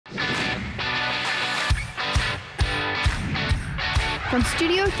From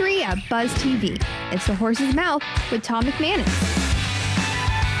Studio 3 at Buzz TV, it's The Horse's Mouth with Tom McManus.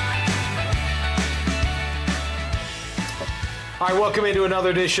 All right, welcome into another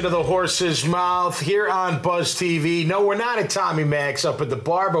edition of The Horse's Mouth here on Buzz TV. No, we're not at Tommy Mac's up at the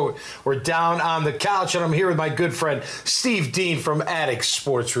bar, but we're down on the couch, and I'm here with my good friend Steve Dean from Attic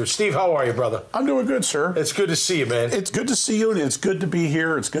Sports Room. Steve, how are you, brother? I'm doing good, sir. It's good to see you, man. It's good to see you, and it's good to be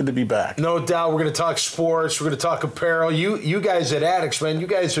here. It's good to be back. No doubt. We're going to talk sports. We're going to talk apparel. You guys at Addicts, man,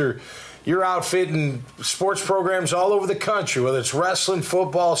 you're outfitting sports programs all over the country, whether it's wrestling,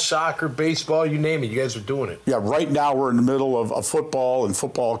 football, soccer, baseball, you name it. You guys are doing it. Yeah, right now we're in the middle of football and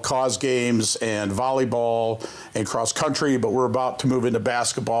football cause games and volleyball and cross country, but we're about to move into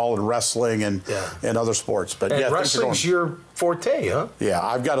basketball and wrestling and other sports. But and wrestling's your forte, huh? Yeah,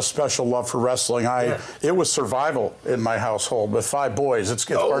 I've got a special love for wrestling. It was survival in my household with 5 boys. It's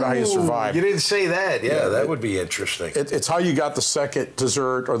part of how you survive. You didn't say that. Yeah, that would be interesting. It's how you got the second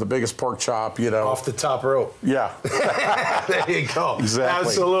dessert or the biggest pork chop, you know. Off the top rope. Yeah. There you go. Exactly.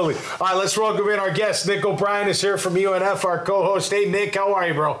 Absolutely. All right, let's welcome in our guest. Nick O'Brien is here from UNF, our co-host. Hey, Nick, how are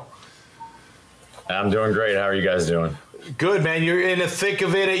you, bro? I'm doing great. How are you guys doing? Good, man. You're in the thick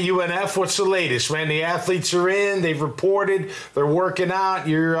of it at UNF. What's the latest, man? The athletes are in. They've reported. They're working out.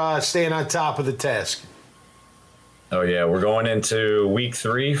 You're staying on top of the task. Oh, yeah. We're going into week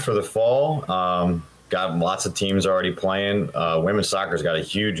 3 for the fall. Got lots of teams already playing. Women's soccer's got a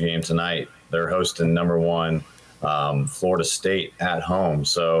huge game tonight. They're hosting number 1 Florida State at home.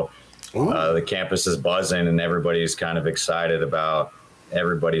 So the campus is buzzing, and everybody's kind of excited about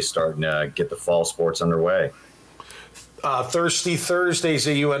everybody starting to get the fall sports underway. Thirsty Thursdays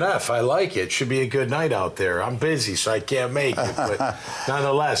at UNF. I like it. Should be a good night out there. I'm busy, so I can't make it. But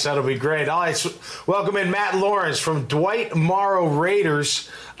nonetheless, that'll be great. All right, so welcome in Matt Lawrence from Dwight Morrow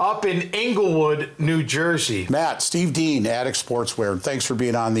Raiders up in Englewood, New Jersey. Matt, Steve Dean, Attic Sportswear. Thanks for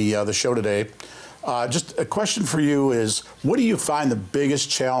being on the show today. Just a question for you is, what do you find the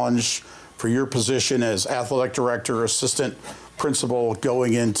biggest challenge for your position as athletic director, assistant principal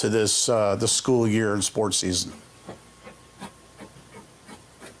going into this school year and sports season?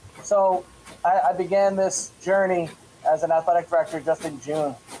 So I began this journey as an athletic director just in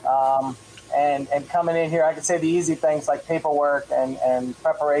June. And coming in here, I could say the easy things like paperwork and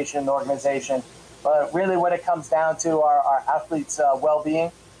preparation and organization. But really what it comes down to are our athletes'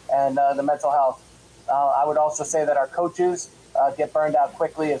 well-being and the mental health. I would also say that our coaches get burned out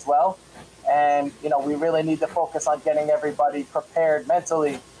quickly as well. And, you know, we really need to focus on getting everybody prepared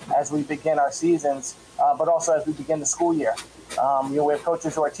mentally as we begin our seasons, but also as we begin the school year. We have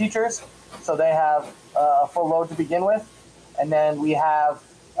coaches who are teachers, so they have a full load to begin with. And then we have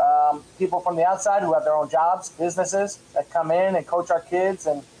people from the outside who have their own jobs, businesses that come in and coach our kids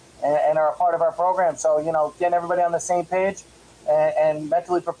and are a part of our program. So, you know, getting everybody on the same page and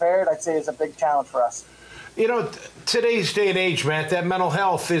mentally prepared, I'd say, is a big challenge for us. You know, today's day and age, Matt, that mental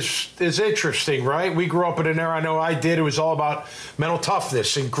health is interesting, right? We grew up in an era, I know I did, it was all about mental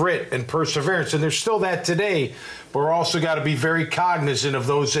toughness and grit and perseverance, and there's still that today, but we're also got to be very cognizant of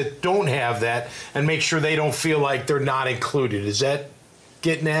those that don't have that and make sure they don't feel like they're not included. Is that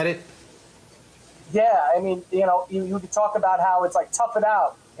getting at it? Yeah, I mean, you know, you could talk about how it's like tough it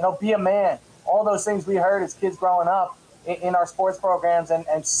out, you know, be a man, all those things we heard as kids growing up in our sports programs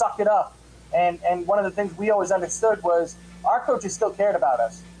and suck it up. And one of the things we always understood was our coaches still cared about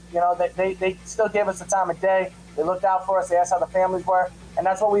us. You know, they still gave us the time of day. They looked out for us. They asked how the families were. And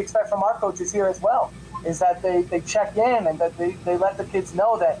that's what we expect from our coaches here as well, is that they check in and that they let the kids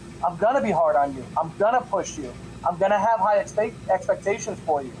know that I'm going to be hard on you. I'm going to push you. I'm going to have high expectations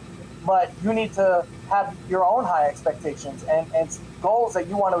for you. But you need to have your own high expectations and goals that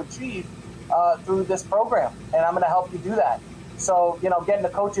you want to achieve through this program. And I'm going to help you do that. So, you know, getting the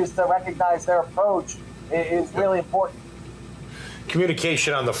coaches to recognize their approach is really important.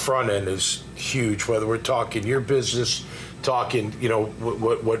 Communication on the front end is huge, whether we're talking your business, talking, you know,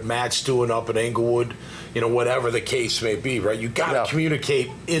 what Matt's doing up in Englewood, you know, whatever the case may be, right? You got to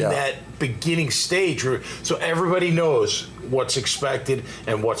communicate in that beginning stage so everybody knows what's expected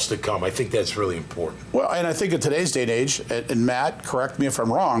and what's to come. I think that's really important. Well, and I think in today's day and age, and Matt, correct me if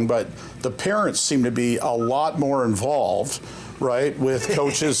I'm wrong, but the parents seem to be a lot more involved, right, with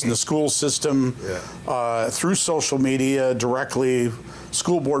coaches in the school system, through social media, directly,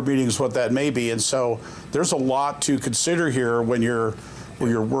 school board meetings, what that may be. And so there's a lot to consider here when you're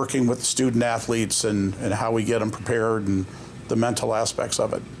working with student athletes and how we get them prepared and the mental aspects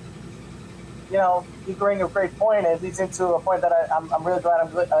of it. You know, you bring a great point. It leads into a point that I'm really glad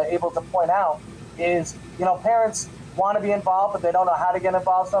I'm able to point out is, you know, parents want to be involved, but they don't know how to get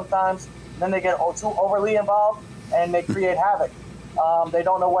involved sometimes. Then they get too overly involved and they create havoc. They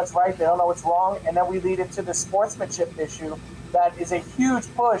don't know what's right. They don't know what's wrong. And then we lead into the sportsmanship issue that is a huge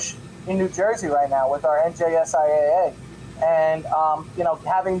push in New Jersey right now with our NJSIAA. And,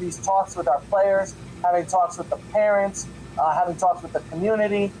 having these talks with our players, having talks with the parents, having talks with the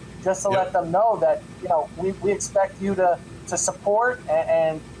community, just to let them know that, we expect you to support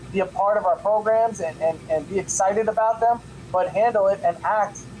and be a part of our programs and be excited about them, but handle it and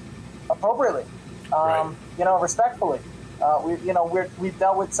act appropriately, respectfully. We've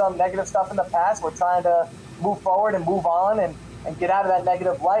dealt with some negative stuff in the past. We're trying to move forward and move on and get out of that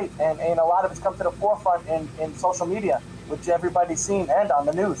negative light. And a lot of it's come to the forefront in social media, which everybody's seen, and on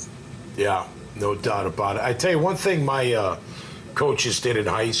the news. Yeah, no doubt about it. I tell you one thing my coaches did in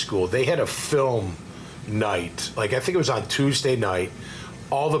high school. They had a film night. Like, I think it was on Tuesday night.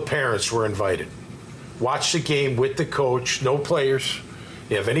 All the parents were invited. Watch the game with the coach, no players.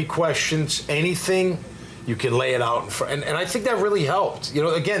 You have any questions, anything, you can lay it out in front. And I think that really helped.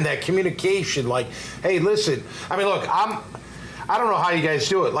 Again, that communication, like, hey, listen, I mean, look, I don't know how you guys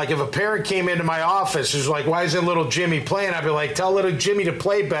do it. Like, if a parent came into my office and was like, why isn't little Jimmy playing? I'd be like, tell little Jimmy to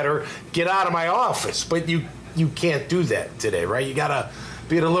play better, get out of my office. But you can't do that today, right? You got to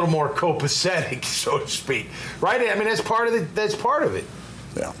be a little more copacetic, so to speak. Right? I mean, that's part of it.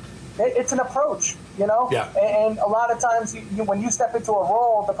 Yeah. It's an approach, Yeah. And a lot of times, when you step into a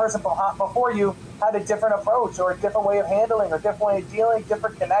role, the person before you had a different approach or a different way of handling or different way of dealing,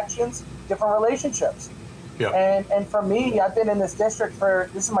 different connections, different relationships. Yeah. And for me, I've been in this district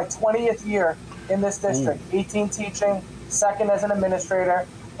this is my 20th year in this district, 18 teaching, second as an administrator,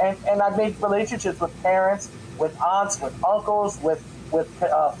 and I've made relationships with parents, with aunts, with uncles, with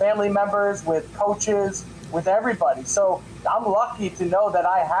family members, with coaches, with everybody. So I'm lucky to know that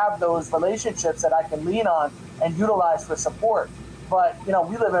I have those relationships that I can lean on and utilize for support. But, we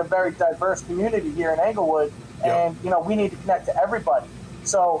live in a very diverse community here in Englewood, and, we need to connect to everybody.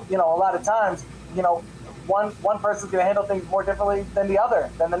 So, a lot of times, one person's going to handle things more differently than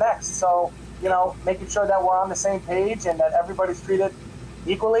the next. So, making sure that we're on the same page and that everybody's treated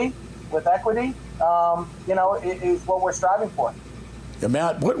equally with equity, is what we're striving for. Yeah,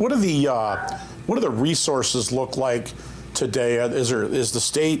 Matt, what do the resources look like today? Is the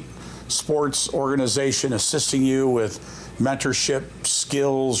state sports organization assisting you with mentorship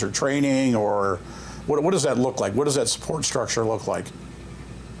skills or training, or what does that look like? What does that support structure look like?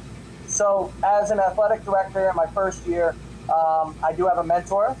 So, as an athletic director in my first year, I do have a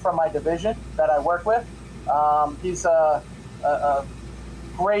mentor from my division that I work with. He's a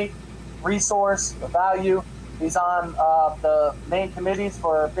great resource, a value. He's on the main committees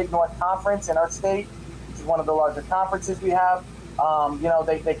for Big North Conference in our state, which is one of the larger conferences we have.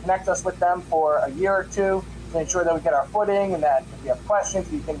 They connect us with them for a year or two to ensure that we get our footing and that if we have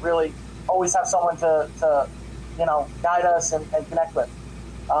questions, we can really always have someone to guide us and connect with.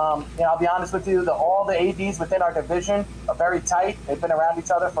 I'll be honest with you, all the ADs within our division are very tight. They've been around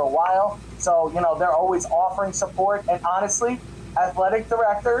each other for a while. So, they're always offering support. And honestly, athletic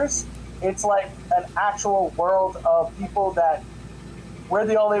directors, it's like an actual world of people that we're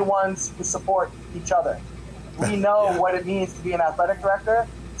the only ones who support each other. We know what it means to be an athletic director.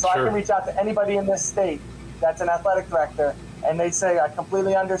 So I can reach out to anybody in this state that's an athletic director, and they say, I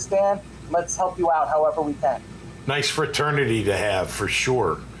completely understand. Let's help you out however we can. Nice fraternity to have, for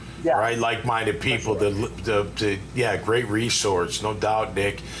sure. Yeah. Right, like-minded people. Sure. Great resource, no doubt,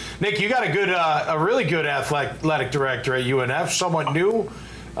 Nick. Nick, you got a really good athletic director at UNF, somewhat new.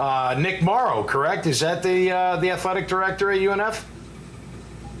 Nick Morrow, correct? Is that the athletic director at UNF?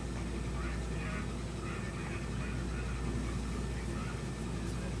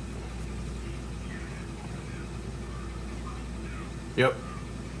 Yep.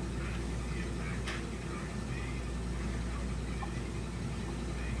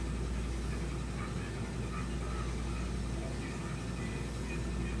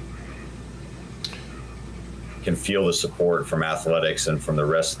 Can feel the support from athletics and from the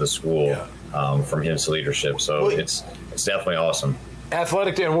rest of the school, from his leadership. So it's definitely awesome.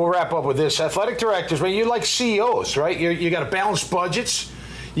 Athletic, and we'll wrap up with this. Athletic directors, you're like CEOs, right? You got to balance budgets.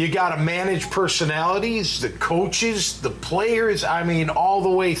 You got to manage personalities, the coaches, the players. I mean, all the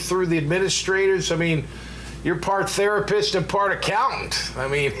way through the administrators. I mean, you're part therapist and part accountant. I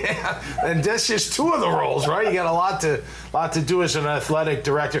mean, and that's just two of the roles, right? You got a lot to do as an athletic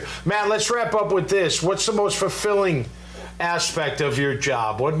director. Matt, let's wrap up with this. What's the most fulfilling aspect of your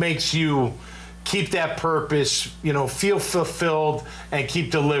job? What makes you keep that purpose, feel fulfilled and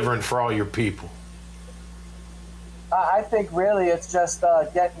keep delivering for all your people? I think really it's just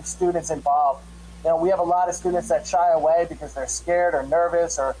getting students involved. We have a lot of students that shy away because they're scared or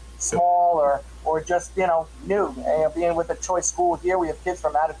nervous or small small or just, you know, new. And being with a choice school here, we have kids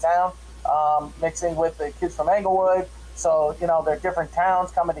from out of town mixing with the kids from Englewood. So, you know, they're different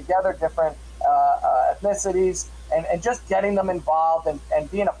towns coming together, different ethnicities, and just getting them involved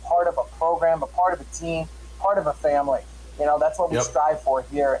and being a part of a program, a part of a team, part of a family. You know, that's what we strive for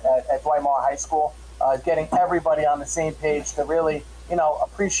here at Dwight Morrow High School, getting everybody on the same page to really, you know,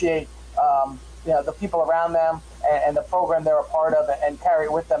 appreciate, you know, the people around them and the program they're a part of and carry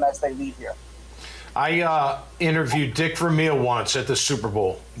it with them as they leave here. I interviewed Dick Vermeil once at the Super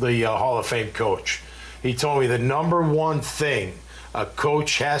Bowl, the Hall of Fame coach. He told me the number one thing a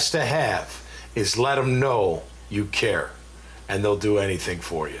coach has to have is let them know you care, and they'll do anything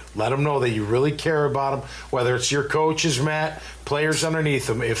for you. Let them know that you really care about them, whether it's your coaches, Matt, players underneath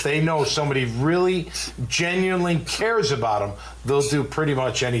them. If they know somebody really genuinely cares about them, they'll do pretty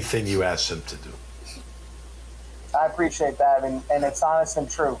much anything you ask them to do. I appreciate that, and it's honest and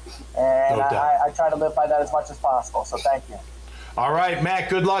true. And No doubt. I try to live by that as much as possible, so thank you. All right, Matt,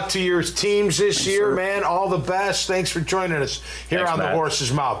 good luck to your teams this year, man. All the best. Thanks for joining us here Thanks, on Matt. The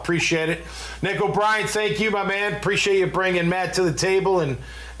Horse's Mouth. Appreciate it. Nick O'Brien, thank you, my man. Appreciate you bringing Matt to the table and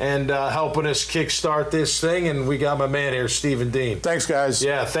helping us kickstart this thing. And we got my man here, Stephen Dean. Thanks, guys.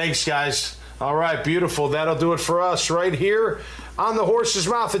 Yeah, thanks, guys. All right, beautiful. That'll do it for us right here on The Horse's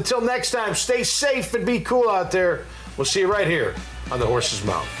Mouth. Until next time, stay safe and be cool out there. We'll see you right here on The Horse's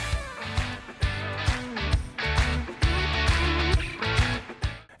Mouth.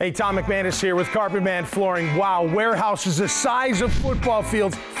 Hey, Tom McManus here with Carpet Man Flooring. Wow, warehouses the size of football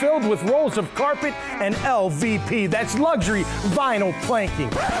fields filled with rolls of carpet and LVP. That's luxury vinyl planking.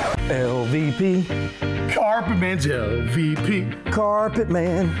 LVP. Carpet Man's LVP. Carpet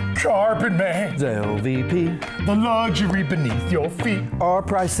Man. Carpet Man's LVP. the luxury beneath your feet. Our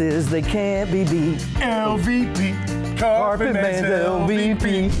prices, they can't be beat. LVP. Carpet Man's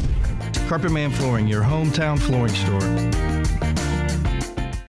LVP. Carpet Man Flooring, your hometown flooring store.